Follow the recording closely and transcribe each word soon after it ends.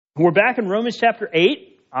We're back in Romans chapter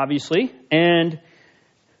 8, obviously, and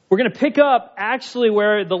we're going to pick up actually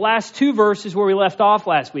where the last two verses where we left off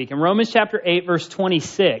last week, in Romans chapter 8, verse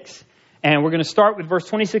 26. And we're going to start with verse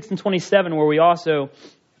 26 and 27, where we also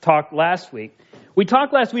talked last week. We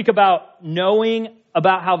talked last week about knowing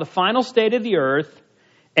about how the final state of the earth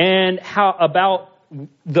and how about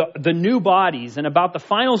the new bodies and about the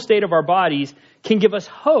final state of our bodies can give us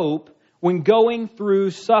hope when going through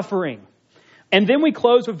suffering. And then we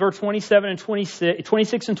close with verse 27 and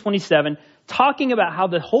 26 and 27, talking about how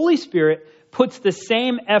the Holy Spirit puts the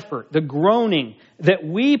same effort, the groaning that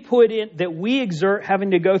we put in, that we exert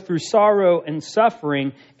having to go through sorrow and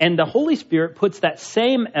suffering, and the Holy Spirit puts that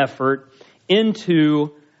same effort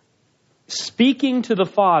into speaking to the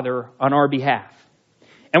Father on our behalf.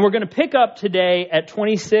 And we're going to pick up today at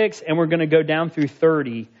 26, and we're going to go down through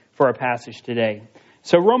 30 for our passage today.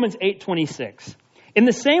 So Romans 8:26. In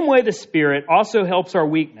the same way, the Spirit also helps our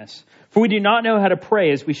weakness, for we do not know how to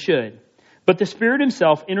pray as we should. But the Spirit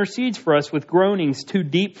himself intercedes for us with groanings too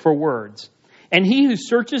deep for words. And he who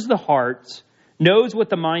searches the hearts knows what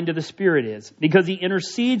the mind of the Spirit is, because he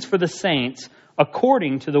intercedes for the saints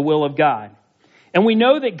according to the will of God. And we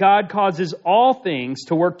know that God causes all things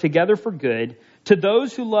to work together for good to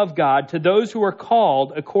those who love God, to those who are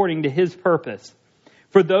called according to his purpose.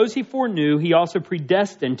 For those he foreknew, he also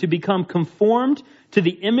predestined to become conformed to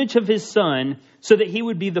the image of his Son, so that he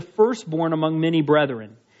would be the firstborn among many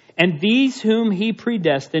brethren. And these whom he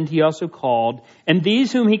predestined, he also called. And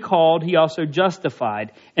these whom he called, he also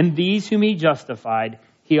justified. And these whom he justified,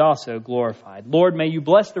 he also glorified. Lord, may you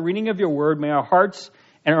bless the reading of your word. May our hearts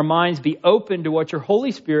and our minds be open to what your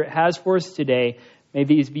Holy Spirit has for us today. May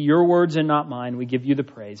these be your words and not mine. We give you the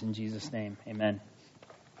praise in Jesus' name. Amen.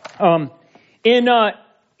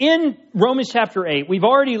 In Romans chapter 8, we've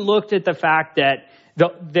already looked at the fact that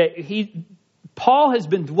Paul has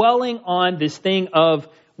been dwelling on this thing of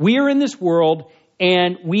we are in this world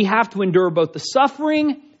and we have to endure both the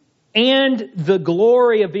suffering and the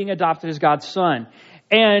glory of being adopted as God's son.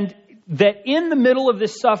 And that in the middle of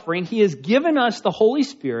this suffering, he has given us the Holy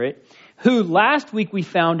Spirit, who last week we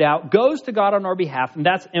found out goes to God on our behalf. And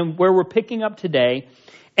that's where we're picking up today.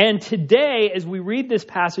 And today, as we read this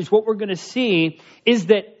passage, what we're going to see is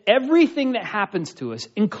that everything that happens to us,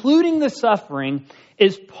 including the suffering,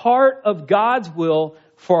 is part of God's will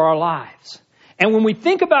for our lives. And when we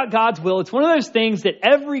think about God's will, it's one of those things that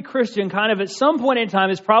every Christian kind of at some point in time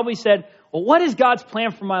has probably said, well, what is God's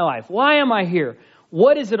plan for my life? Why am I here?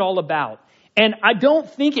 What is it all about? And I don't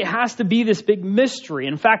think it has to be this big mystery.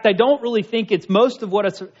 In fact, I don't really think it's most of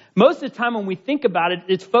the time when we think about it,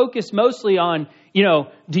 it's focused mostly on,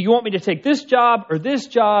 do you want me to take this job or this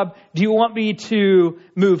job? Do you want me to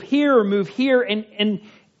move here or move here? And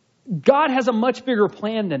God has a much bigger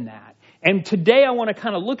plan than that. And today I want to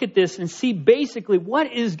kind of look at this and see basically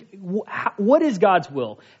what is God's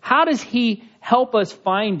will? How does he help us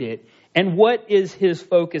find it? And what is his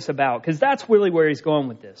focus about? Because that's really where he's going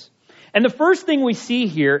with this. And the first thing we see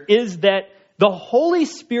here is that the Holy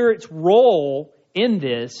Spirit's role in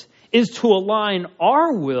this is to align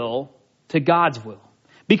our will to God's will.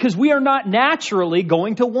 Because we are not naturally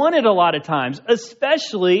going to want it a lot of times,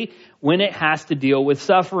 especially when it has to deal with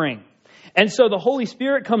suffering. And so the Holy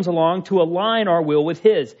Spirit comes along to align our will with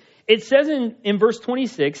his. It says in verse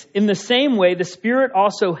 26, in the same way, the Spirit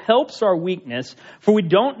also helps our weakness, for we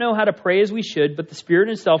don't know how to pray as we should, but the Spirit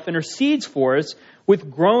himself intercedes for us with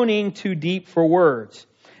groaning too deep for words.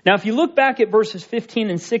 Now, if you look back at verses 15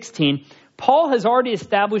 and 16, Paul has already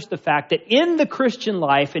established the fact that in the Christian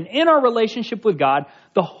life and in our relationship with God,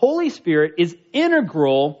 the Holy Spirit is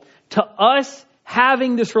integral to us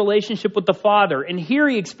having this relationship with the Father. And here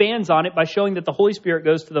he expands on it by showing that the Holy Spirit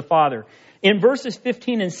goes to the Father. In verses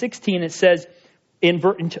 15 and 16, it says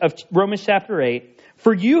of Romans chapter 8,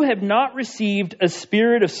 for you have not received a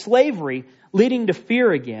spirit of slavery leading to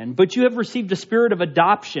fear again, but you have received a spirit of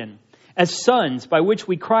adoption as sons, by which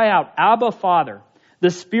we cry out, Abba, Father. The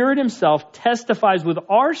Spirit himself testifies with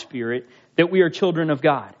our spirit that we are children of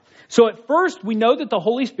God. So at first, we know that the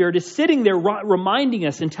Holy Spirit is sitting there reminding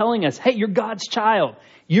us and telling us, hey, you're God's child.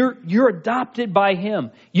 You're adopted by him.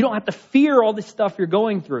 You don't have to fear all this stuff you're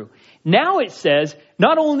going through. Now it says,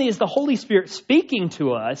 not only is the Holy Spirit speaking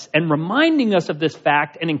to us and reminding us of this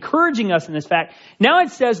fact and encouraging us in this fact, now it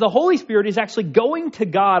says the Holy Spirit is actually going to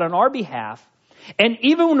God on our behalf. And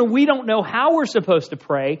even when we don't know how we're supposed to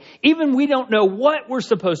pray, even we don't know what we're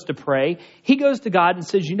supposed to pray, he goes to God and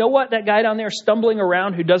says, you know what, that guy down there stumbling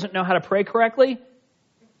around who doesn't know how to pray correctly?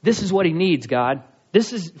 This is what he needs, God.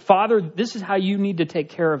 Father, this is how you need to take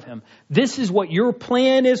care of him. This is what your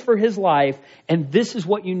plan is for his life, and this is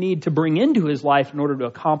what you need to bring into his life in order to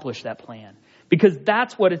accomplish that plan. Because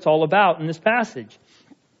that's what it's all about in this passage.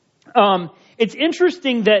 It's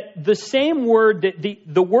interesting that the same word, that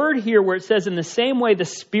the word here where it says in the same way the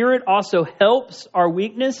Spirit also helps our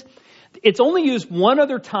weakness, it's only used one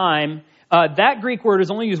other time. That Greek word is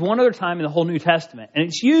only used one other time in the whole New Testament. And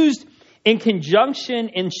it's used in conjunction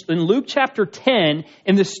in Luke chapter 10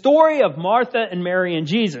 in the story of Martha and Mary and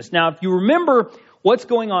Jesus. Now, if you remember what's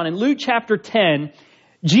going on in Luke chapter 10,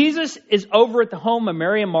 Jesus is over at the home of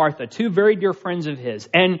Mary and Martha, two very dear friends of his.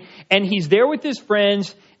 And he's there with his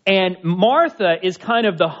friends, and Martha is kind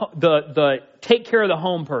of the take care of the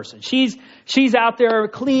home person. She's out there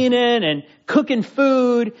cleaning and cooking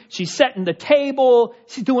food. She's setting the table.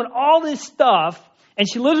 She's doing all this stuff, and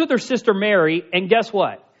she lives with her sister Mary, and guess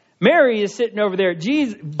what? Mary is sitting over there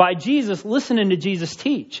by Jesus, listening to Jesus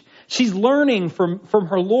teach. She's learning from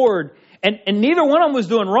her Lord. And neither one of them was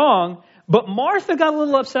doing wrong, but Martha got a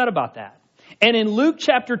little upset about that. And in Luke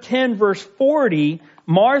chapter 10, verse 40,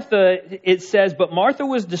 it says, but Martha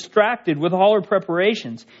was distracted with all her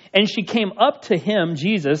preparations. And she came up to him,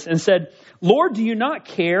 Jesus, and said, Lord, do you not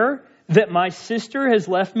care that my sister has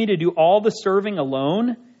left me to do all the serving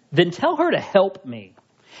alone? Then tell her to help me.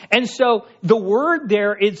 And so the word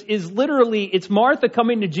there is literally, it's Martha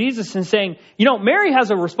coming to Jesus and saying, Mary has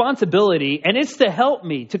a responsibility, and it's to help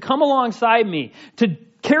me, to come alongside me, to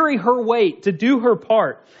carry her weight, to do her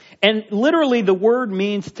part. And literally the word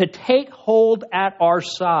means to take hold at our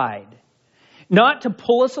side. Not to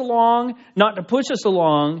pull us along, not to push us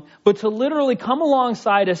along, but to literally come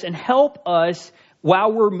alongside us and help us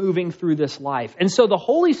while we're moving through this life. And so the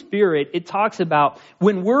Holy Spirit, it talks about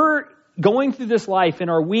when we're going through this life in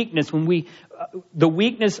our weakness, the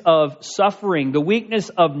weakness of suffering, the weakness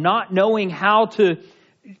of not knowing how to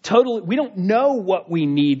we don't know what we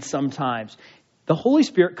need sometimes. The Holy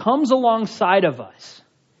Spirit comes alongside of us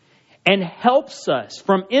and helps us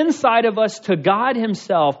from inside of us to God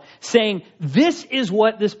himself, saying, this is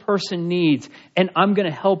what this person needs, and I'm going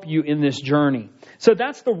to help you in this journey. So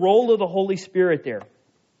that's the role of the Holy Spirit there.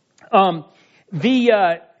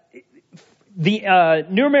 The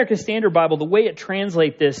New American Standard Bible, the way it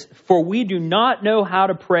translates this, for we do not know how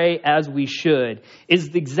to pray as we should, is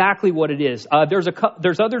exactly what it is.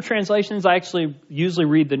 There's other translations. I actually usually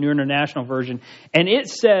read the New International Version, and it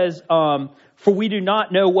says, for we do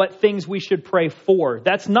not know what things we should pray for.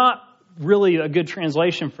 That's not really a good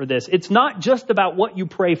translation for this. It's not just about what you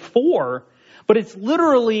pray for, but it's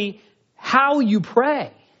literally how you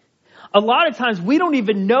pray. A lot of times we don't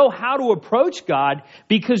even know how to approach God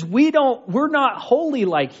because we're not holy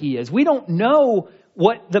like he is. We don't know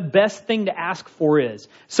what the best thing to ask for is.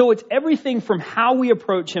 So it's everything from how we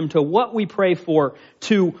approach him to what we pray for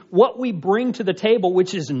to what we bring to the table,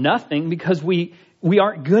 which is nothing because we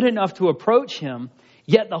aren't good enough to approach him.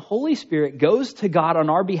 Yet the Holy Spirit goes to God on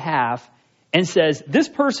our behalf and says, this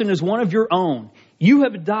person is one of your own. You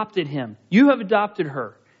have adopted him. You have adopted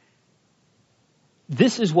her.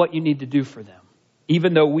 This is what you need to do for them,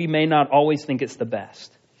 even though we may not always think it's the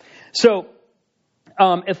best. So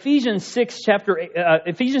Ephesians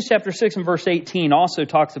chapter 6 and verse 18 also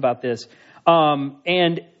talks about this.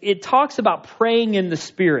 And it talks about praying in the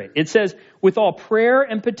Spirit. It says, with all prayer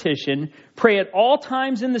and petition, pray at all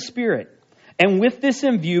times in the Spirit. And with this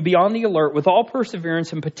in view, be on the alert with all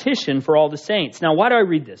perseverance and petition for all the saints. Now, why do I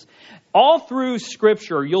read this? All through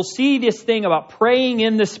Scripture, you'll see this thing about praying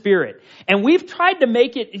in the Spirit. And we've tried to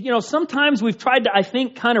make it, sometimes we've tried to, I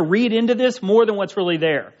think, kind of read into this more than what's really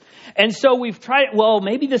there. And so we've tried,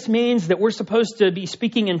 maybe this means that we're supposed to be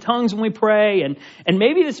speaking in tongues when we pray. And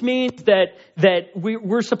maybe this means that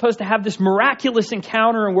we're supposed to have this miraculous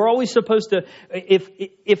encounter and we're always supposed to,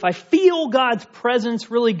 if I feel God's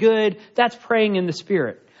presence really good, that's praying in the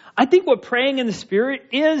Spirit. I think what praying in the Spirit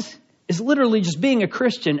is literally just being a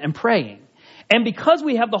Christian and praying. And because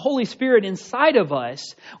we have the Holy Spirit inside of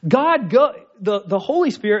us, the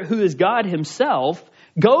Holy Spirit, who is God himself,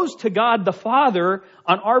 goes to God the Father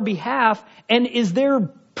on our behalf and is there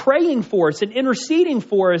praying for us and interceding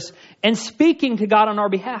for us and speaking to God on our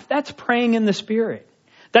behalf. That's praying in the Spirit.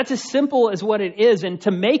 That's as simple as what it is. And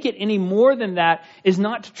to make it any more than that is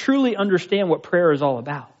not to truly understand what prayer is all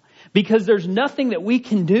about. Because there's nothing that we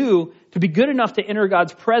can do to be good enough to enter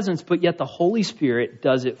God's presence, but yet the Holy Spirit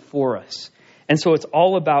does it for us. And so it's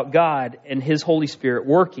all about God and his Holy Spirit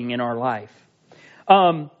working in our life.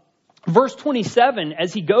 Verse 27,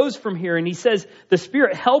 as he goes from here and he says, the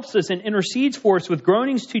Spirit helps us and intercedes for us with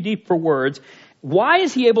groanings too deep for words. Why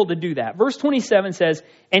is he able to do that? Verse 27 says,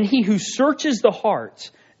 and he who searches the hearts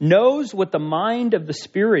knows what the mind of the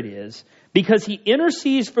Spirit is because he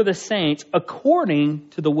intercedes for the saints according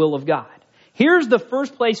to the will of God. Here's the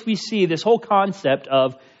first place we see this whole concept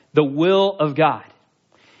of the will of God.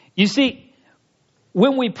 You see,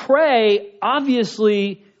 when we pray,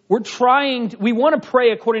 obviously, we want to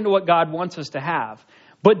pray according to what God wants us to have.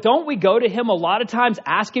 But don't we go to him a lot of times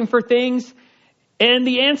asking for things? And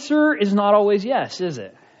the answer is not always yes, is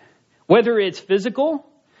it? Whether it's physical,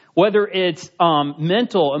 whether it's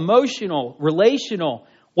mental, emotional, relational,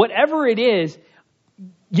 whatever it is,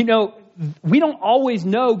 we don't always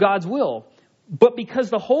know God's will. But because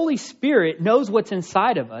the Holy Spirit knows what's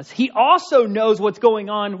inside of us, he also knows what's going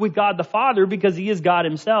on with God the Father because he is God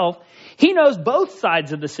himself. He knows both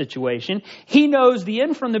sides of the situation. He knows the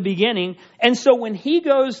end from the beginning. And so when he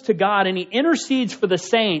goes to God and he intercedes for the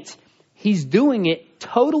saints, he's doing it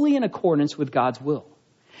totally in accordance with God's will.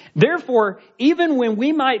 Therefore, even when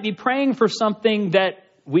we might be praying for something that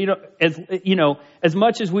we don't, as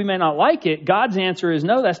much as we may not like it, God's answer is,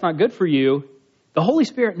 no, that's not good for you. The Holy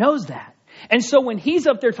Spirit knows that. And so when he's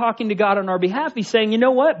up there talking to God on our behalf, he's saying, you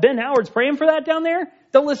know what? Ben Howard's praying for that down there.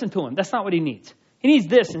 Don't listen to him. That's not what he needs. He needs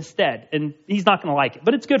this instead. And he's not going to like it,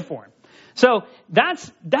 but it's good for him. So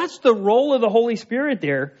that's the role of the Holy Spirit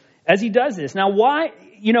there as he does this. Now, why,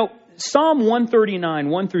 Psalm 139,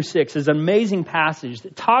 1 through 6 is an amazing passage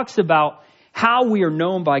that talks about how we are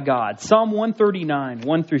known by God. Psalm 139,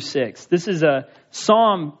 1 through 6. This is a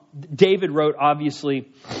psalm David wrote, obviously.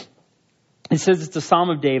 It says it's a psalm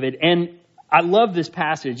of David. And I love this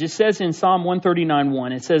passage. It says in Psalm 139,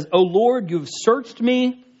 1, it says, O Lord, you've searched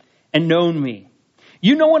me and known me.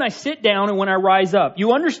 You know when I sit down and when I rise up.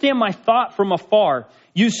 You understand my thought from afar.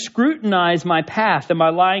 You scrutinize my path and my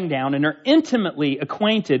lying down and are intimately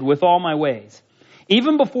acquainted with all my ways.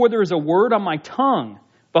 Even before there is a word on my tongue,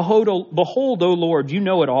 behold, O Lord, you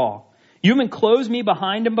know it all. You have enclosed me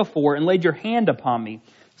behind and before and laid your hand upon me.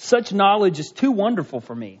 Such knowledge is too wonderful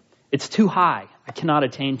for me. It's too high. I cannot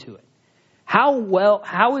attain to it.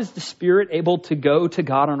 How is the Spirit able to go to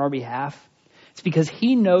God on our behalf? It's because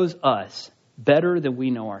he knows us better than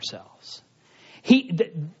we know ourselves.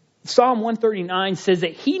 Psalm 139 says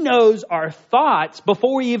that he knows our thoughts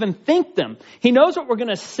before we even think them. He knows what we're going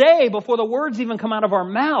to say before the words even come out of our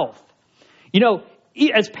mouth.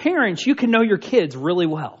 As parents, you can know your kids really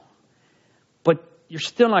well, but you're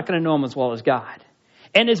still not going to know them as well as God.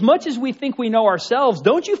 And as much as we think we know ourselves,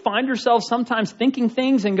 don't you find yourself sometimes thinking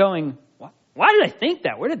things and going, why did I think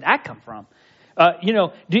that? Where did that come from?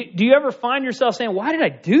 Do you ever find yourself saying, why did I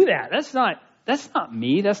do that? That's not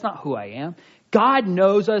me. That's not who I am. God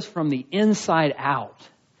knows us from the inside out.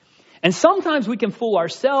 And sometimes we can fool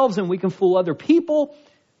ourselves and we can fool other people,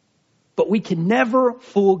 but we can never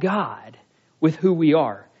fool God with who we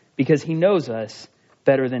are because he knows us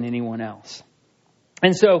better than anyone else.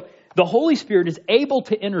 And so the Holy Spirit is able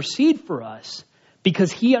to intercede for us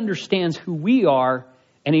because he understands who we are,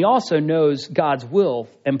 and he also knows God's will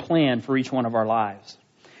and plan for each one of our lives.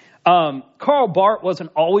 Karl Barth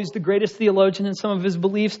wasn't always the greatest theologian in some of his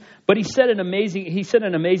beliefs, but he said an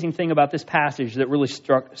amazing thing about this passage that really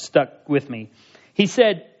stuck with me. He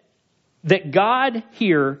said that God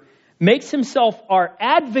here makes himself our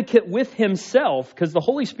advocate with himself, because the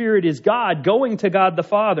Holy Spirit is God going to God the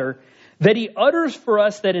Father, that he utters for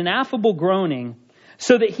us that ineffable groaning,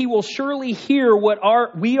 so that he will surely hear what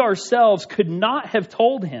we ourselves could not have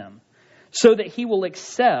told him, so that he will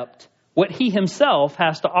accept what he himself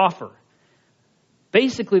has to offer.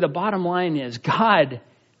 Basically, the bottom line is God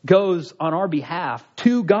goes on our behalf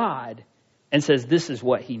to God and says this is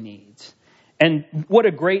what he needs. And what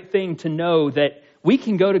a great thing to know that we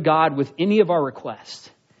can go to God with any of our requests.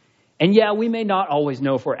 And yeah, we may not always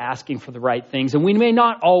know if we're asking for the right things, and we may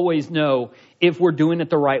not always know if we're doing it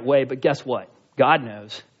the right way, but guess what? God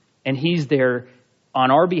knows, and he's there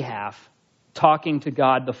on our behalf, talking to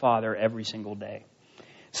God the Father every single day.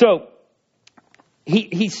 So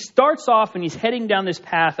he starts off and he's heading down this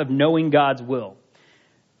path of knowing God's will.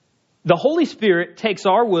 The Holy Spirit takes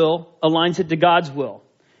our will, aligns it to God's will.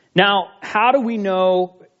 Now, how do we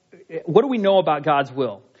know, what do we know about God's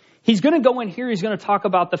will? He's going to go in here, he's going to talk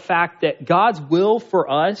about the fact that God's will for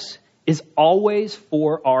us is always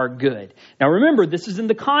for our good. Now remember, this is in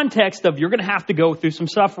the context of you're going to have to go through some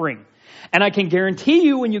suffering. And I can guarantee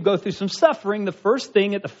you when you go through some suffering, the first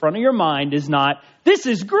thing at the front of your mind is not, this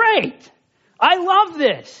is great. I love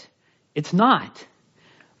this. It's not.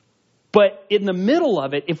 But in the middle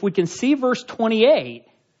of it, if we can see verse 28,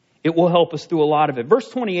 it will help us through a lot of it. Verse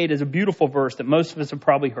 28 is a beautiful verse that most of us have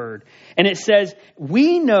probably heard. And it says,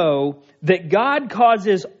 we know that God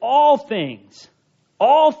causes all things,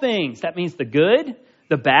 that means the good,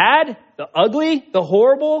 the bad, the ugly, the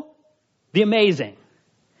horrible, the amazing.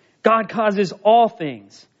 God causes all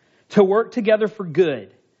things to work together for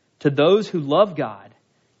good to those who love God,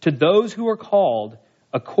 to those who are called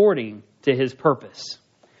according to his purpose.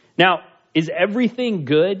 Now, is everything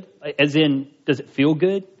good? As in, does it feel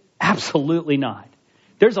good? Absolutely not.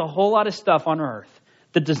 There's a whole lot of stuff on earth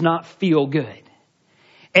that does not feel good.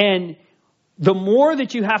 And the more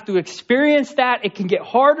that you have to experience that, it can get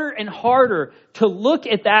harder and harder to look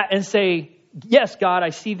at that and say, yes, God, I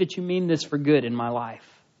see that you mean this for good in my life.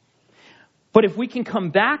 But if we can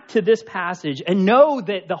come back to this passage and know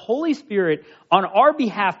that the Holy Spirit on our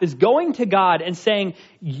behalf is going to God and saying,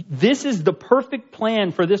 this is the perfect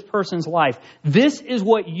plan for this person's life. This is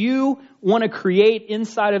what you want to create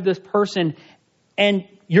inside of this person. And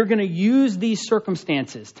you're going to use these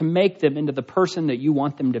circumstances to make them into the person that you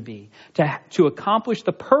want them to be, to accomplish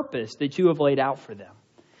the purpose that you have laid out for them.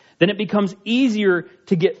 Then it becomes easier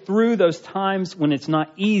to get through those times when it's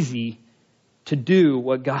not easy to do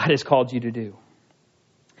what God has called you to do.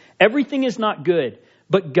 Everything is not good,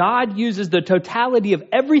 but God uses the totality of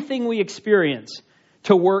everything we experience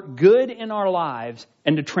to work good in our lives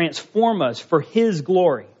and to transform us for his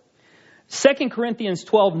glory. 2 Corinthians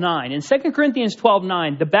 12:9. In 2 Corinthians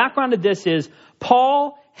 12:9, the background of this is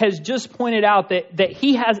Paul has just pointed out that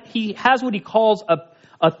he has what he calls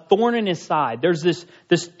a thorn in his side. There's this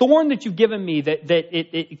thorn that you've given me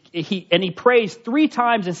he prays 3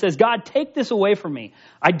 times and says, God, take this away from me.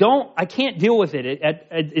 I can't deal with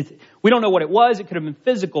it. We don't know what it was. It could have been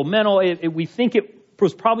physical, mental. We think it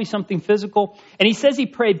was probably something physical. And he says he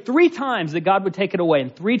prayed 3 times that God would take it away.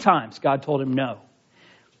 And 3 times God told him no.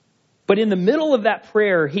 But in the middle of that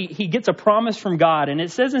prayer, he gets a promise from God. And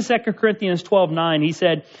it says in 2 Corinthians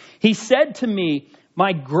 12:9, he said to me,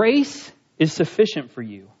 my grace is sufficient for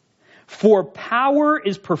you, for power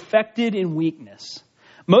is perfected in weakness.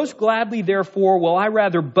 Most gladly, therefore, will I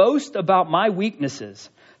rather boast about my weaknesses,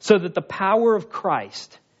 so that the power of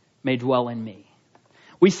Christ may dwell in me.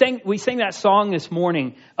 We sang that song this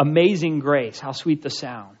morning, Amazing Grace, how sweet the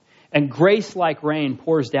sound. And grace like rain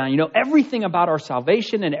pours down. You know, everything about our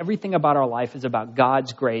salvation and everything about our life is about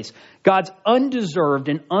God's grace, God's undeserved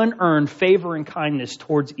and unearned favor and kindness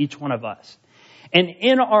towards each one of us. And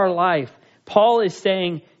in our life, Paul is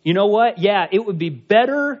saying, you know what? Yeah, it would be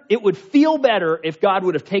better. It would feel better if God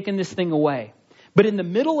would have taken this thing away. But in the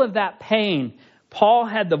middle of that pain, Paul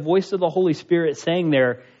had the voice of the Holy Spirit saying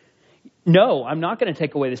there, no, I'm not going to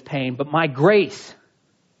take away this pain, but my grace,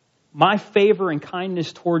 my favor and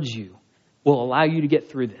kindness towards you will allow you to get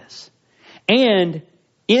through this. And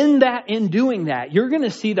in doing that, you're going to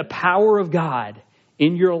see the power of God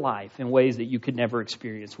in your life in ways that you could never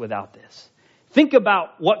experience without this. Think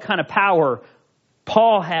about what kind of power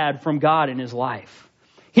Paul had from God in his life.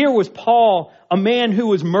 Here was Paul, a man who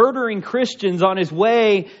was murdering Christians on his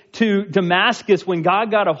way to Damascus when God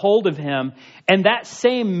got a hold of him. And that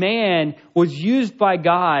same man was used by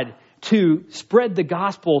God to spread the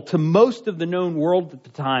gospel to most of the known world at the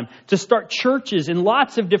time, to start churches in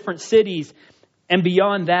lots of different cities, and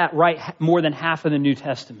beyond that, write more than half of the New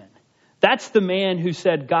Testament. That's the man who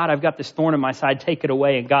said, God, I've got this thorn in my side, take it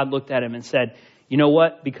away. And God looked at him and said, you know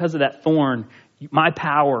what? Because of that thorn, my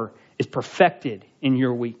power is perfected in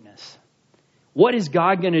your weakness. What is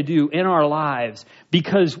God going to do in our lives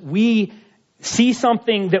because we see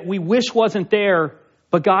something that we wish wasn't there,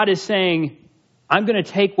 but God is saying, I'm going to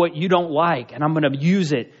take what you don't like and I'm going to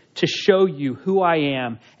use it to show you who I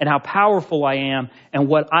am and how powerful I am and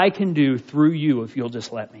what I can do through you if you'll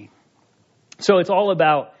just let me. So it's all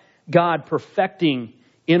about God perfecting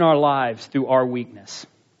in our lives through our weakness.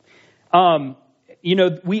 You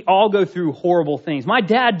know, we all go through horrible things. My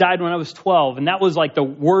dad died when I was 12, and that was like the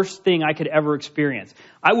worst thing I could ever experience.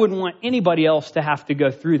 I wouldn't want anybody else to have to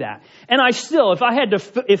go through that. And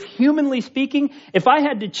if humanly speaking, if I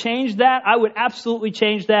had to change that, I would absolutely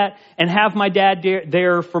change that and have my dad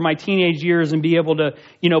there for my teenage years and be able to,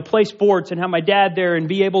 play sports and have my dad there and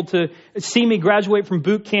be able to see me graduate from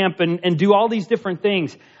boot camp and do all these different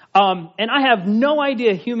things. And I have no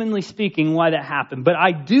idea, humanly speaking, why that happened. But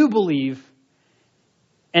I do believe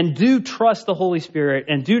and do trust the Holy Spirit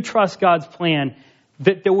and do trust God's plan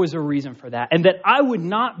that there was a reason for that. And that I would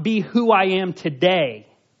not be who I am today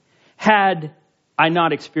had I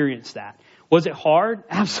not experienced that. Was it hard?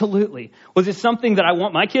 Absolutely. Was it something that I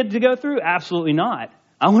want my kid to go through? Absolutely not.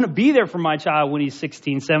 I want to be there for my child when he's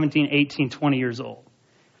 16, 17, 18, 20 years old.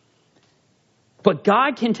 But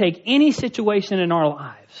God can take any situation in our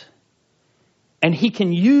lives and he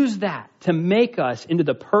can use that to make us into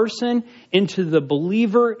the person, into the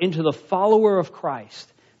believer, into the follower of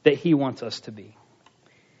Christ that he wants us to be.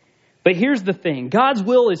 But here's the thing. God's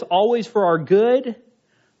will is always for our good,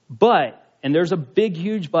 but, and there's a big,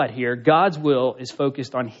 huge but here, God's will is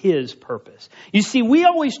focused on his purpose. You see, we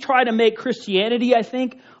always try to make Christianity, I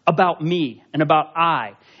think, about me and about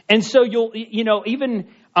I. And so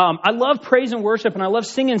I love praise and worship and I love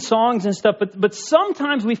singing songs and stuff, but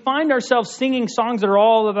sometimes we find ourselves singing songs that are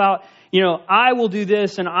all about, I will do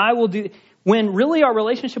this and I will do, when really our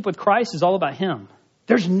relationship with Christ is all about him.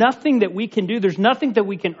 There's nothing that we can do. There's nothing that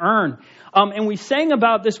we can earn. And we sang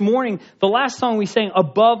about this morning, the last song we sang,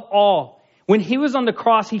 above all. When he was on the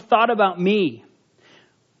cross, he thought about me.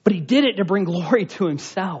 But he did it to bring glory to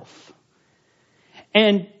himself.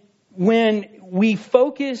 And when we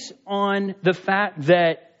focus on the fact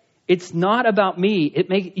that it's not about me,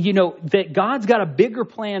 that God's got a bigger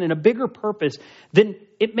plan and a bigger purpose, then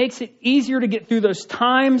it makes it easier to get through those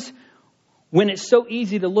times when it's so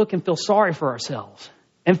easy to look and feel sorry for ourselves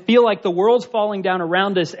and feel like the world's falling down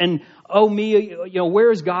around us and, oh, me,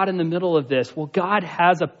 where is God in the middle of this? Well, God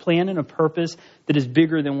has a plan and a purpose that is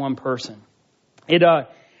bigger than one person. The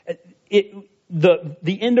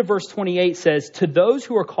end of verse 28 says, to those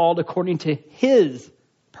who are called according to his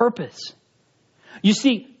purpose. You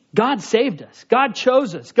see, God saved us. God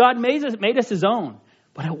chose us. God made us his own.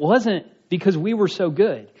 But it wasn't because we were so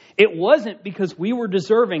good. It wasn't because we were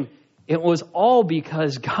deserving. It was all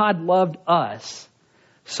because God loved us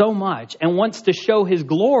so much and wants to show his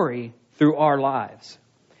glory through our lives.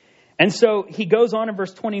 And so he goes on in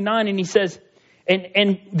verse 29 and he says,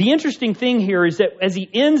 and the interesting thing here is that as he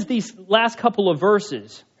ends these last couple of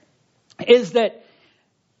verses, is that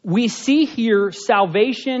we see here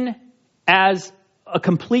salvation as a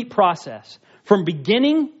complete process from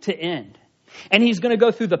beginning to end. And he's going to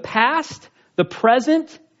go through the past, the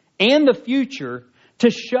present, and the future to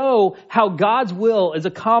show how God's will is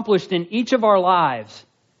accomplished in each of our lives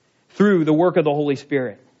through the work of the Holy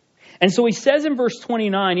Spirit. And so he says in verse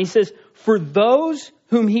 29, he says, for those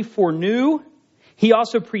whom he foreknew, he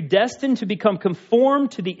also predestined to become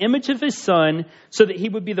conformed to the image of his Son so that he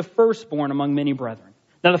would be the firstborn among many brethren.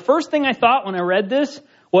 Now, the first thing I thought when I read this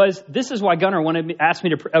was, this is why Gunnar asked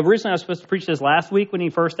me to, originally I was supposed to preach this last week when he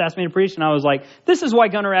first asked me to preach, and I was like, this is why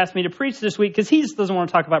Gunnar asked me to preach this week, because he just doesn't want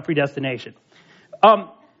to talk about predestination.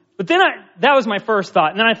 But then that was my first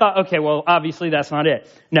thought. And then I thought, okay, well, obviously that's not it.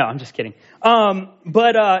 No, I'm just kidding.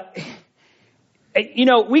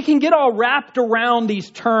 We can get all wrapped around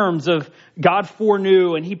these terms of God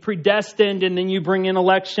foreknew and he predestined and then you bring in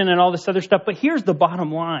election and all this other stuff. But here's the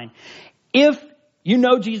bottom line. If you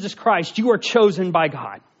know Jesus Christ, you are chosen by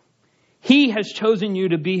God. He has chosen you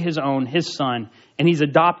to be his own, his son, and he's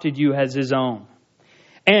adopted you as his own.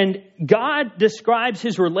 And God describes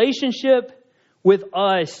his relationship with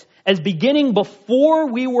us as beginning before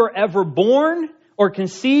we were ever born or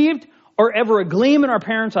conceived or ever a gleam in our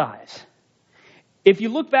parents' eyes. If you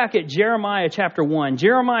look back at Jeremiah chapter 1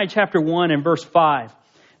 and verse 5,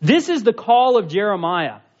 this is the call of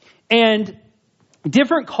Jeremiah. And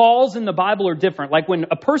different calls in the Bible are different. Like when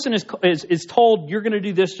a person is told, you're going to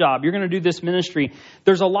do this job, you're going to do this ministry,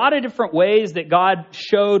 there's a lot of different ways that God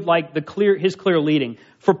showed like his clear leading.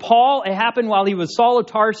 For Paul, it happened while he was Saul of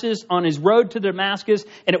Tarsus on his road to Damascus,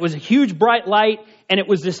 and it was a huge bright light, and it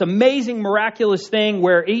was this amazing, miraculous thing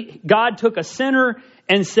where God took a sinner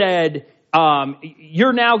and said,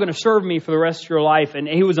 you're now going to serve me for the rest of your life, and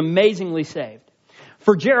he was amazingly saved.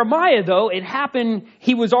 For Jeremiah, though, it happened,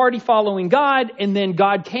 he was already following God, and then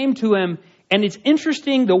God came to him, and it's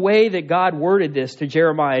interesting the way that God worded this to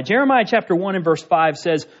Jeremiah. Jeremiah chapter 1 and verse 5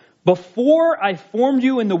 says, before I formed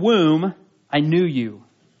you in the womb, I knew you.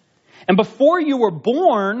 And before you were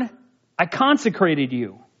born, I consecrated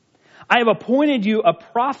you. I have appointed you a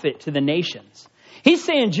prophet to the nations. He's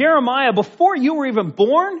saying, Jeremiah, before you were even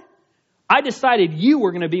born, I decided you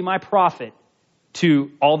were going to be my prophet to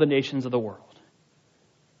all the nations of the world.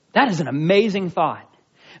 That is an amazing thought.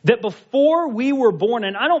 That before we were born,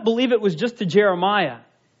 and I don't believe it was just to Jeremiah,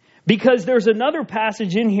 because there's another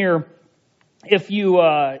passage in here, if you,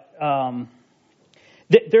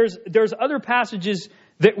 there's other passages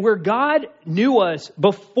that where God knew us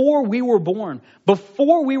before we were born,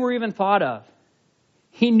 before we were even thought of.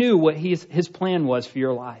 He knew what his plan was for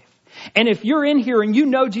your life. And if you're in here and you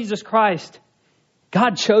know Jesus Christ,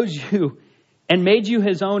 God chose you and made you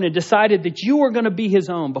his own and decided that you were going to be his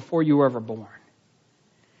own before you were ever born.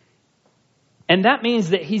 And that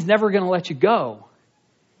means that he's never going to let you go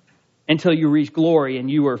until you reach glory and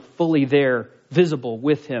you are fully there, visible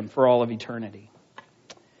with him for all of eternity.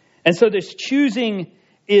 And so this choosing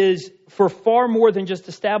is for far more than just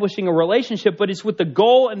establishing a relationship, but it's with the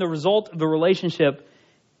goal and the result of the relationship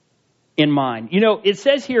in mind. You know, it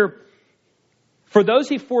says here, For those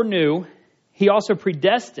he foreknew, he also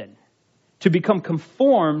predestined to become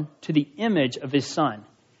conformed to the image of his Son.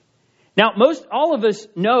 Now, all of us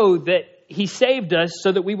know that he saved us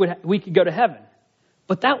so that we could go to heaven.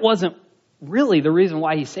 But that wasn't really the reason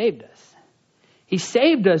why he saved us. He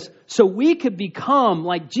saved us so we could become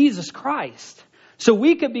like Jesus Christ. So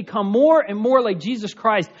we could become more and more like Jesus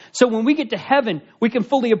Christ. So when we get to heaven, we can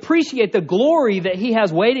fully appreciate the glory that he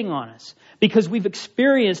has waiting on us, because we've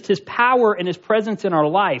experienced his power and his presence in our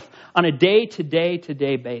life on a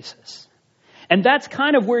day-to-day basis. And that's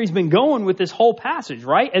kind of where he's been going with this whole passage,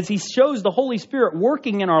 right? As he shows the Holy Spirit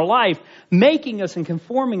working in our life, making us and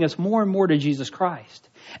conforming us more and more to Jesus Christ.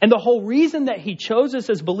 And the whole reason that he chose us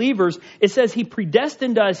as believers, it says he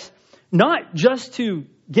predestined us not just to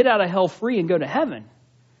get out of hell free and go to heaven,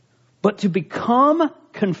 but to become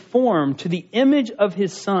conformed to the image of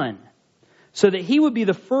his Son, so that he would be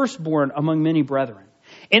the firstborn among many brethren.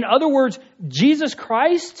 In other words, Jesus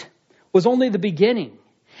Christ was only the beginning.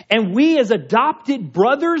 And we, as adopted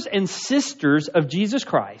brothers and sisters of Jesus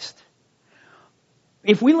Christ,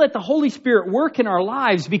 if we let the Holy Spirit work in our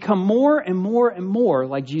lives, become more and more and more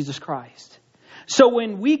like Jesus Christ. So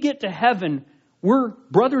when we get to heaven, we're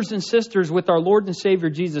brothers and sisters with our Lord and Savior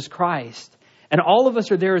Jesus Christ. And all of us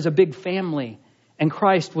are there as a big family. And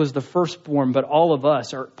Christ was the firstborn, but all of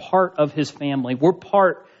us are part of his family. We're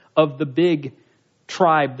part of the big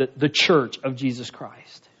tribe, the church of Jesus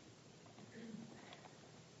Christ.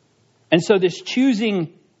 And so this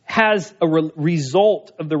choosing has a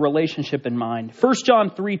result of the relationship in mind. 1 John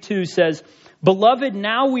 3:2 says, "Beloved,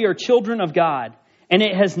 now we are children of God, and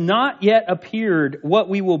it has not yet appeared what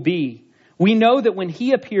we will be. We know that when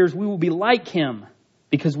he appears, we will be like him,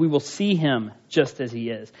 because we will see him just as he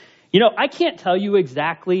is." You know, I can't tell you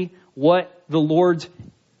exactly what the Lord's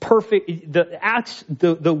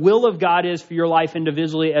the will of God is for your life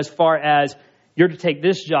individually, as far as you're to take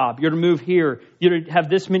this job, you're to move here, you're to have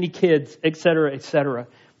this many kids, etc., etc.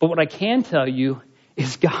 But what I can tell you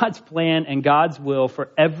is God's plan and God's will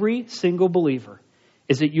for every single believer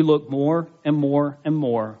is that you look more and more and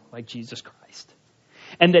more like Jesus Christ.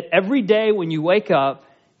 And that every day when you wake up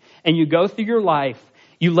and you go through your life,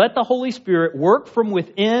 you let the Holy Spirit work from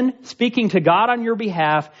within, speaking to God on your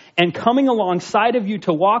behalf and coming alongside of you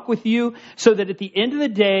to walk with you, so that at the end of the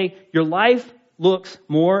day, your life looks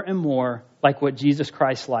more and more like what Jesus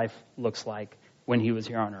Christ's life looks like when he was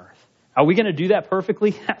here on earth. Are we going to do that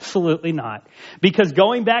perfectly? Absolutely not. Because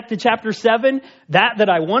going back to chapter 7, that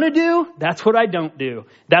I want to do, that's what I don't do.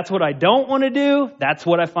 That's what I don't want to do, that's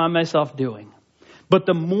what I find myself doing. But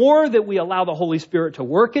the more that we allow the Holy Spirit to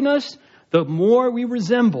work in us, the more we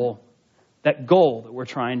resemble that goal that we're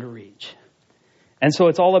trying to reach. And so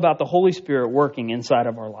it's all about the Holy Spirit working inside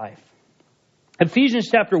of our life. Ephesians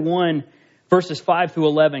chapter 1, verses 5 through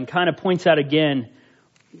 11 kind of points out again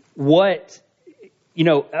what,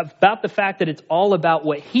 about the fact that it's all about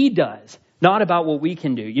what he does, not about what we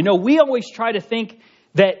can do. You know, we always try to think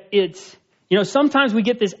that it's, sometimes we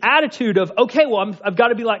get this attitude of, okay, well, I've got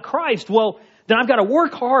to be like Christ. Well, then I've got to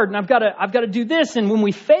work hard and I've got to do this. And when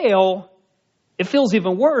we fail, it feels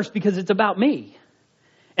even worse because it's about me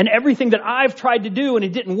and everything that I've tried to do and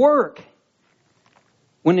it didn't work.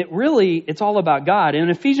 When it's all about God. In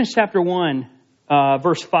Ephesians chapter 1,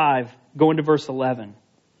 verse 5, going to verse 11,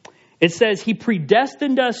 it says, "He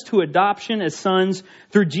predestined us to adoption as sons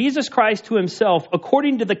through Jesus Christ to himself,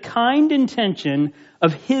 according to the kind intention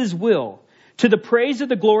of his will, to the praise of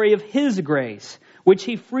the glory of his grace, which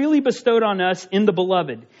he freely bestowed on us in the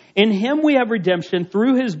beloved. In him we have redemption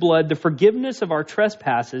through his blood, the forgiveness of our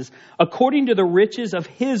trespasses, according to the riches of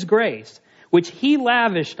his grace, which he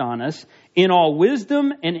lavished on us in all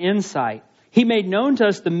wisdom and insight. He made known to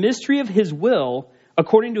us the mystery of his will,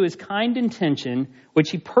 according to his kind intention,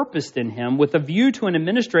 which he purposed in him, with a view to an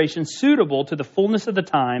administration suitable to the fullness of the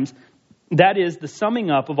times, that is, the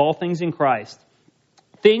summing up of all things in Christ,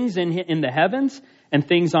 things in the heavens and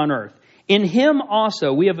things on earth. In him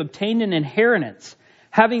also we have obtained an inheritance,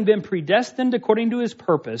 having been predestined according to his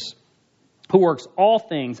purpose, who works all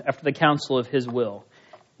things after the counsel of his will."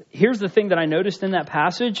 Here's the thing that I noticed in that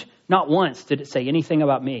passage. Not once did it say anything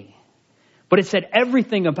about me, but it said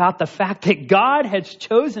everything about the fact that God has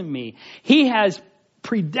chosen me. He has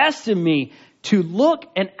predestined me to look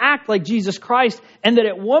and act like Jesus Christ, and that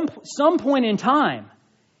at some point in time,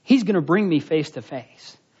 he's going to bring me face to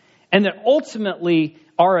face. And that ultimately,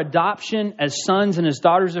 our adoption as sons and as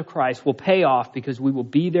daughters of Christ will pay off because we will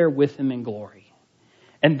be there with him in glory.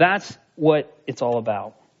 And that's what it's all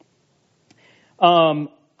about.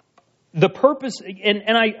 the purpose,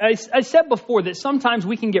 and I said before that sometimes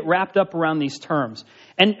we can get wrapped up around these terms.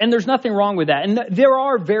 And there's nothing wrong with that. And there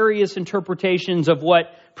are various interpretations of what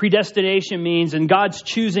predestination means and God's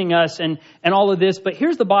choosing us and all of this. But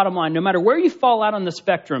here's the bottom line. No matter where you fall out on the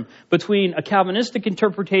spectrum between a Calvinistic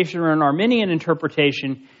interpretation or an Arminian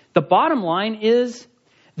interpretation, the bottom line is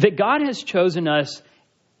that God has chosen us,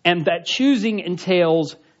 and that choosing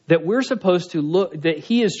entails that we're supposed to look, that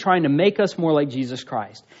He is trying to make us more like Jesus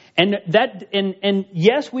Christ. And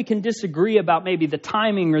yes, we can disagree about maybe the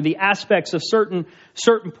timing or the aspects of certain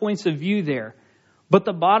points of view there. But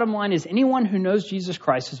the bottom line is anyone who knows Jesus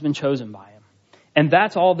Christ has been chosen by Him. And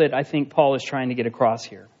that's all that I think Paul is trying to get across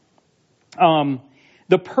here.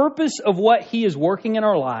 The purpose of what He is working in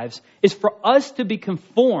our lives is for us to be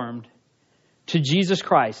conformed to Jesus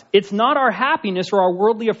Christ. It's not our happiness or our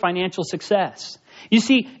worldly or financial success. You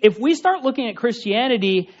see, if we start looking at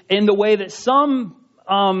Christianity in the way that some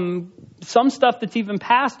stuff that's even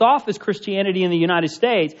passed off as Christianity in the United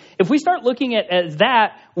States, if we start looking at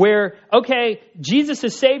that, where, okay, Jesus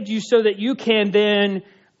has saved you so that you can then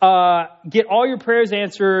get all your prayers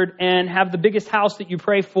answered and have the biggest house that you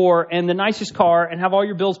pray for and the nicest car and have all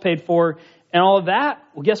your bills paid for and all of that,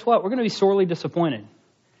 well, guess what? We're going to be sorely disappointed.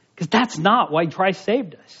 Because that's not why Christ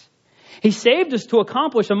saved us. He saved us to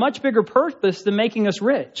accomplish a much bigger purpose than making us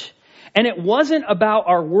rich. And it wasn't about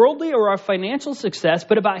our worldly or our financial success,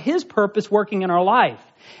 but about His purpose working in our life.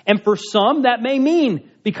 And for some, that may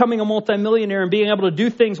mean becoming a multimillionaire and being able to do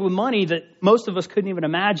things with money that most of us couldn't even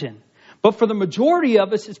imagine. But for the majority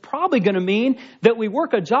of us, it's probably going to mean that we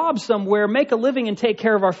work a job somewhere, make a living and take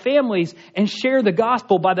care of our families and share the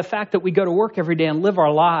gospel by the fact that we go to work every day and live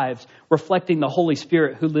our lives reflecting the Holy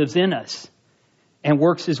Spirit who lives in us and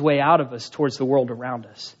works His way out of us towards the world around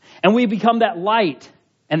us. And we become that light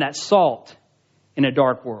and that salt in a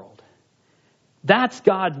dark world. That's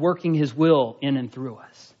God working His will in and through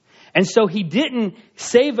us. And so He didn't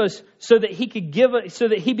save us so that He could give us, so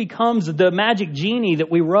that He becomes the magic genie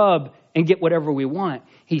that we rub and get whatever we want.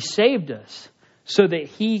 He saved us so that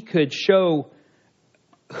He could show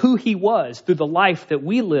who He was through the life that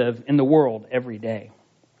we live in the world every day.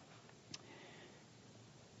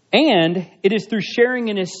 And it is through sharing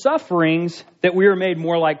in His sufferings that we are made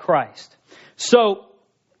more like Christ. So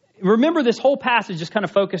remember, this whole passage is kind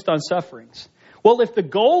of focused on sufferings. Well, if the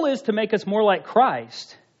goal is to make us more like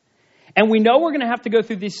Christ, and we know we're going to have to go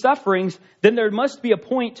through these sufferings, then there must be a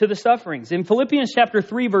point to the sufferings. In Philippians chapter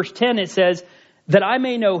 3, verse 10, it says, that I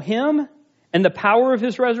may know Him and the power of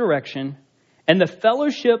His resurrection and the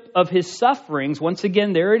fellowship of His sufferings. Once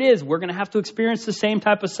again, there it is. We're going to have to experience the same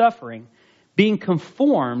type of suffering, being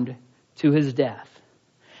conformed to His death.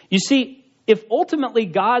 You see, if ultimately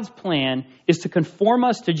God's plan is to conform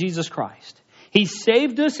us to Jesus Christ, He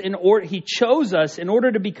saved us He chose us in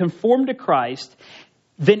order to be conformed to Christ,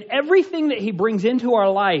 then everything that He brings into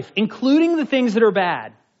our life, including the things that are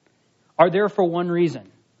bad, are there for one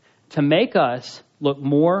reason: to make us look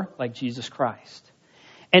more like Jesus Christ.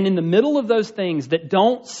 And in the middle of those things that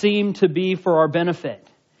don't seem to be for our benefit,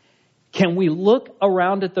 can we look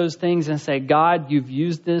around at those things and say, God, You've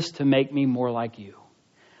used this to make me more like You?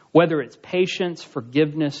 Whether it's patience,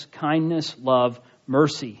 forgiveness, kindness, love,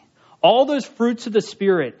 mercy. All those fruits of the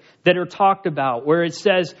Spirit that are talked about, where it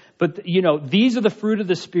says, but these are the fruit of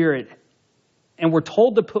the Spirit, and we're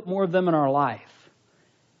told to put more of them in our life.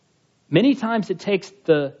 Many times it takes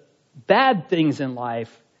the bad things in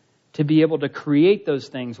life to be able to create those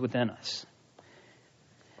things within us.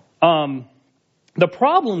 The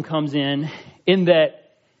problem comes in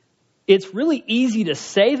that it's really easy to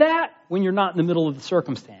say that when you're not in the middle of the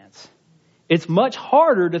circumstance. It's much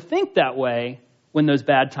harder to think that way when those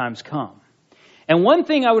bad times come. And one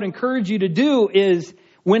thing I would encourage you to do is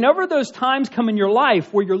whenever those times come in your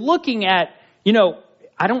life where you're looking at,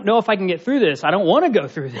 I don't know if I can get through this. I don't want to go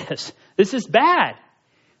through this. This is bad.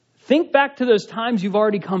 Think back to those times you've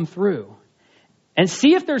already come through and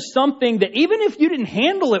see if there's something that, even if you didn't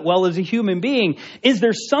handle it well as a human being, is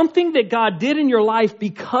there something that God did in your life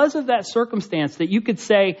because of that circumstance that you could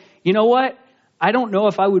say, you know what? I don't know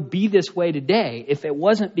if I would be this way today if it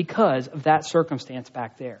wasn't because of that circumstance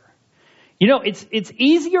back there. It's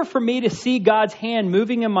easier for me to see God's hand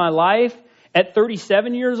moving in my life at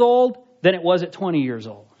 37 years old than it was at 20 years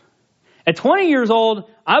old. At 20 years old,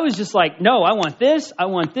 I was just like, no, I want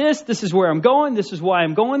this. This is where I'm going. This is why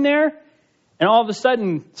I'm going there. And all of a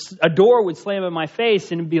sudden, a door would slam in my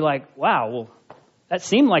face and it'd be like, wow, well, that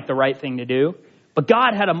seemed like the right thing to do. But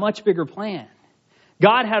God had a much bigger plan.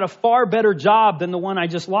 God had a far better job than the one I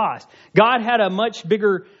just lost. God had a much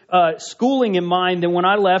bigger schooling in mind than when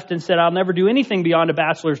I left and said, I'll never do anything beyond a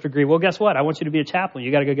bachelor's degree. Well, guess what? I want you to be a chaplain.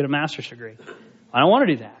 You got to go get a master's degree. I don't want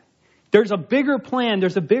to do that. There's a bigger plan.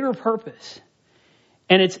 There's a bigger purpose.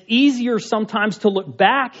 And it's easier sometimes to look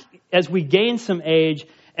back as we gain some age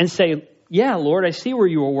and say, yeah, Lord, I see where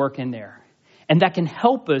you were working there. And that can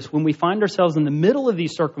help us when we find ourselves in the middle of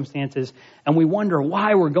these circumstances and we wonder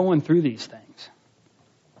why we're going through these things.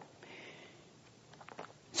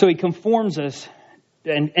 So he conforms us.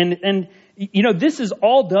 And you know, this is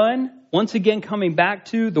all done, once again, coming back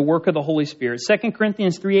to the work of the Holy Spirit. 2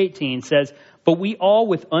 Corinthians 3:18 says, but we all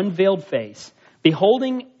with unveiled face,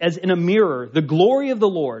 beholding as in a mirror the glory of the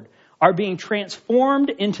Lord, are being transformed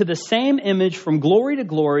into the same image from glory to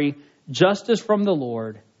glory, just as from the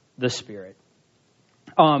Lord, the Spirit.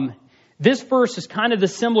 This verse is kind of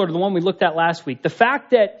similar to the one we looked at last week. The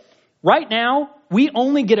fact that right now we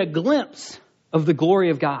only get a glimpse of the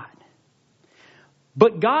glory of God.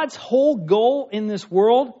 But God's whole goal in this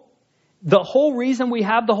world, the whole reason we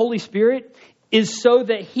have the Holy Spirit, is so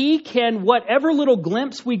that he can, whatever little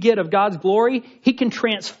glimpse we get of God's glory, he can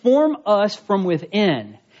transform us from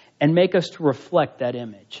within and make us to reflect that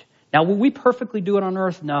image. Now, will we perfectly do it on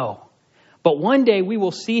earth? No. But one day we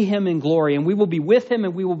will see him in glory and we will be with him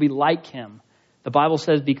and we will be like him. The Bible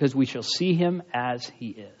says because we shall see him as he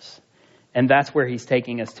is. And that's where he's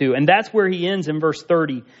taking us to. And that's where he ends in verse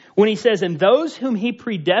 30. When he says, and those whom he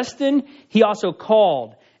predestined, he also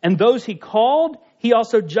called. And those he called, he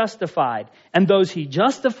also justified. And those he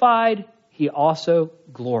justified, he also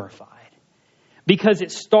glorified. Because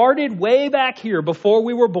it started way back here before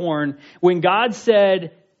we were born when God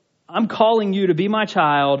said, I'm calling you to be my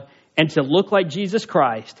child and to look like Jesus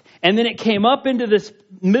Christ. And then it came up into this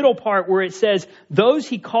middle part where it says, those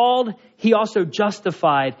he called, he also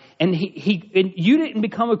justified. And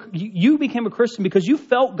you became a Christian because you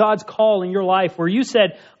felt God's call in your life where you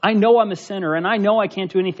said, I know I'm a sinner and I know I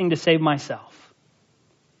can't do anything to save myself.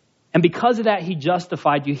 And because of that, he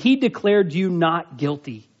justified you. He declared you not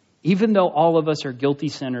guilty, even though all of us are guilty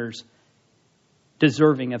sinners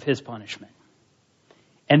deserving of his punishment.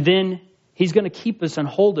 And then he's going to keep us and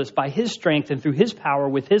hold us by his strength and through his power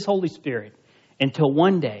with his Holy Spirit until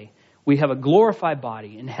one day we have a glorified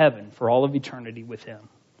body in heaven for all of eternity with him.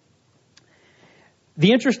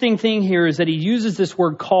 The interesting thing here is that he uses this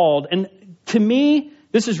word called. And to me,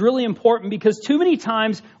 this is really important because too many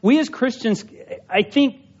times we as Christians, I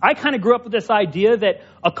think I kind of grew up with this idea that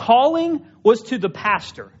a calling was to the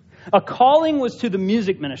pastor. A calling was to the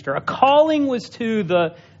music minister. A calling was to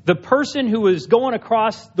the person who was going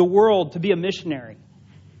across the world to be a missionary.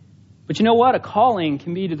 But you know what? A calling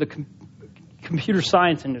can be to the computer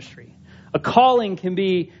science industry. A calling can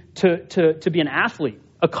be to be an athlete.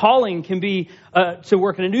 A calling can be to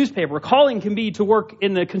work in a newspaper. A calling can be to work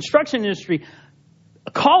in the construction industry.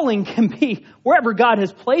 A calling can be wherever God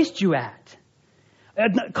has placed you at.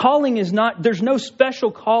 Calling is not, there's no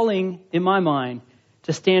special calling in my mind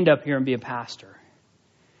to stand up here and be a pastor.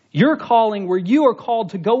 Your calling, where you are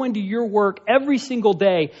called to go into your work every single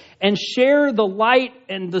day and share the light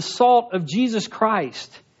and the salt of Jesus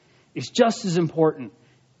Christ, is just as important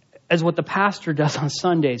as what the pastor does on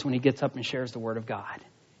Sundays when he gets up and shares the Word of God.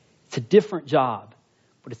 It's a different job,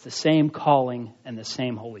 but it's the same calling and the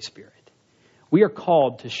same Holy Spirit. We are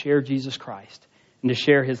called to share Jesus Christ and to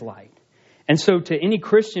share his light. And so to any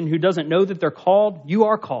Christian who doesn't know that they're called, you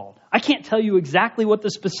are called. I can't tell you exactly what the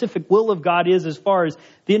specific will of God is as far as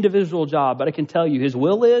the individual job, but I can tell you his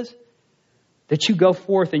will is that you go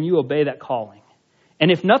forth and you obey that calling.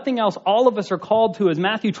 And if nothing else, all of us are called to, as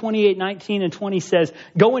Matthew 28:19 and 20 says,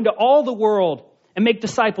 go into all the world and make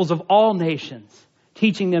disciples of all nations,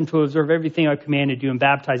 teaching them to observe everything I commanded you and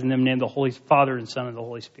baptizing them in the name of the Holy Father and Son and the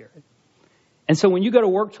Holy Spirit. And so when you go to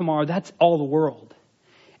work tomorrow, that's all the world.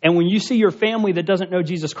 And when you see your family that doesn't know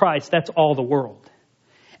Jesus Christ, that's all the world.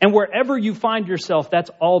 And wherever you find yourself, that's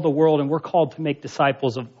all the world. And we're called to make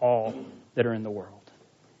disciples of all that are in the world.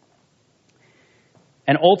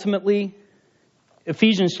 And ultimately,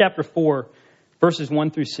 Ephesians chapter 4, verses 1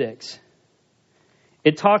 through 6.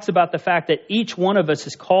 It talks about the fact that each one of us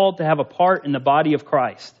is called to have a part in the body of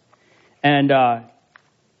Christ. And,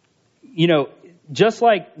 just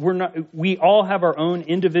like we all have our own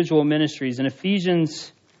individual ministries. In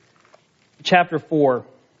Ephesians chapter 4,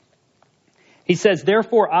 he says,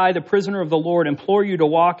 therefore I, the prisoner of the Lord, implore you to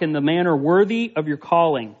walk in the manner worthy of your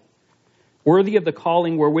calling, worthy of the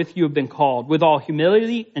calling wherewith you have been called, with all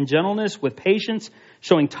humility and gentleness, with patience,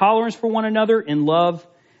 showing tolerance for one another in love,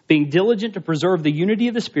 being diligent to preserve the unity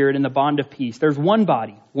of the Spirit in the bond of peace. There's one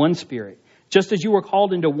body, one Spirit, Just as you were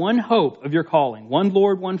called into one hope of your calling, one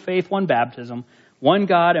Lord, one faith, one baptism, one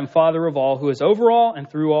God and Father of all, who is over all and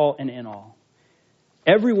through all and in all.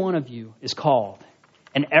 Every one of you is called,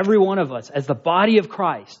 and every one of us, as the body of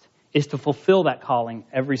Christ, is to fulfill that calling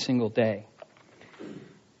every single day.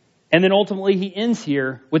 And then ultimately he ends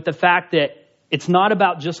here with the fact that it's not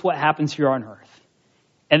about just what happens here on earth.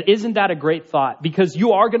 And isn't that a great thought? Because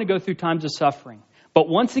you are going to go through times of suffering. But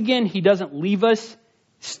once again, he doesn't leave us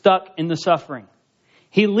stuck in the suffering.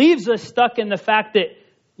 He leaves us stuck in the fact that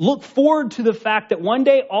look forward to the fact that one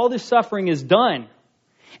day all this suffering is done.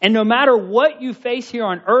 And no matter what you face here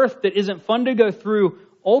on earth that isn't fun to go through,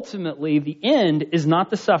 ultimately the end is not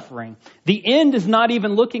the suffering. The end is not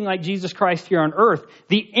even looking like Jesus Christ here on earth.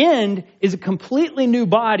 The end is a completely new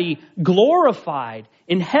body, glorified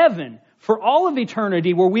in heaven for all of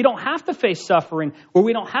eternity, where we don't have to face suffering, where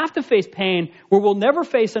we don't have to face pain, where we'll never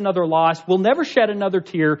face another loss, we'll never shed another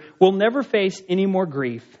tear, we'll never face any more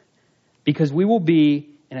grief, because we will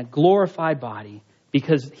be in a glorified body,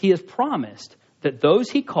 because he has promised that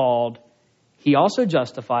those he called, he also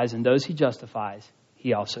justifies, and those he justifies,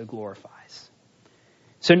 he also glorifies.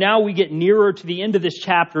 So now we get nearer to the end of this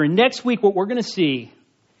chapter, and next week what we're going to see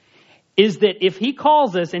is that if he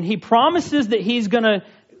calls us and he promises that he's going to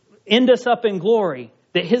end us up in glory,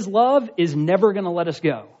 that his love is never going to let us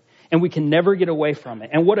go, and we can never get away from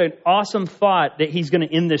it. And what an awesome thought that he's going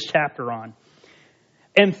to end this chapter on.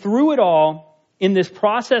 And through it all, in this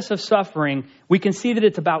process of suffering, we can see that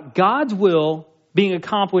it's about God's will being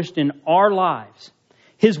accomplished in our lives.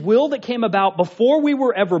 His will that came about before we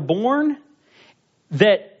were ever born,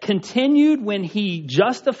 that continued when he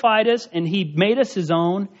justified us and he made us his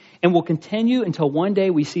own, and will continue until one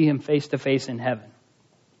day we see him face to face in heaven.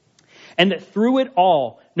 And that through it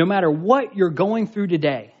all, no matter what you're going through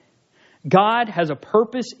today, God has a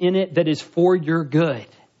purpose in it that is for your good.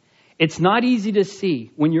 It's not easy to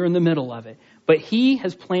see when you're in the middle of it, but he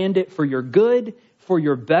has planned it for your good, for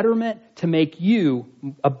your betterment, to make you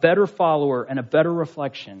a better follower and a better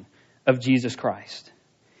reflection of Jesus Christ.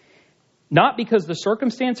 Not because the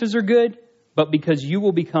circumstances are good, but because you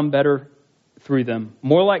will become better through them,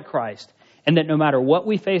 more like Christ, and that no matter what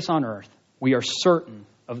we face on earth, we are certain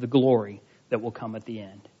of the glory that will come at the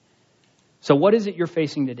end. So what is it you're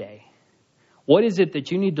facing today? What is it that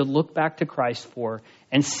you need to look back to Christ for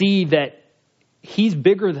and see that he's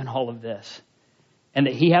bigger than all of this, and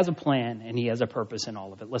that he has a plan and he has a purpose in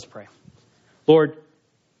all of it? Let's pray. Lord,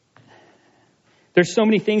 there's so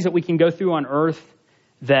many things that we can go through on earth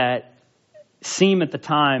that seem at the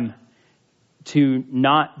time to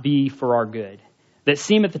not be for our good, that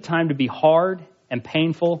seem at the time to be hard and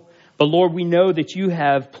painful. But Lord, we know that you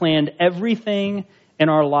have planned everything in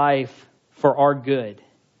our life for our good.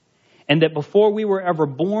 And that before we were ever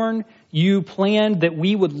born, you planned that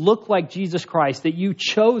we would look like Jesus Christ, that you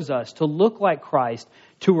chose us to look like Christ,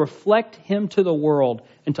 to reflect him to the world,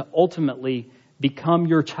 and to ultimately become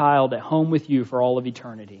your child at home with you for all of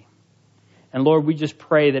eternity. And Lord, we just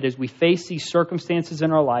pray that as we face these circumstances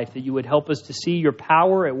in our life, that you would help us to see your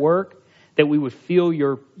power at work, that we would feel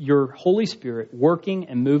your Holy Spirit working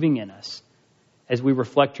and moving in us as we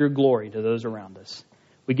reflect your glory to those around us.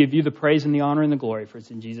 We give you the praise and the honor and the glory, for it's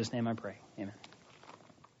in Jesus' name I pray. Amen.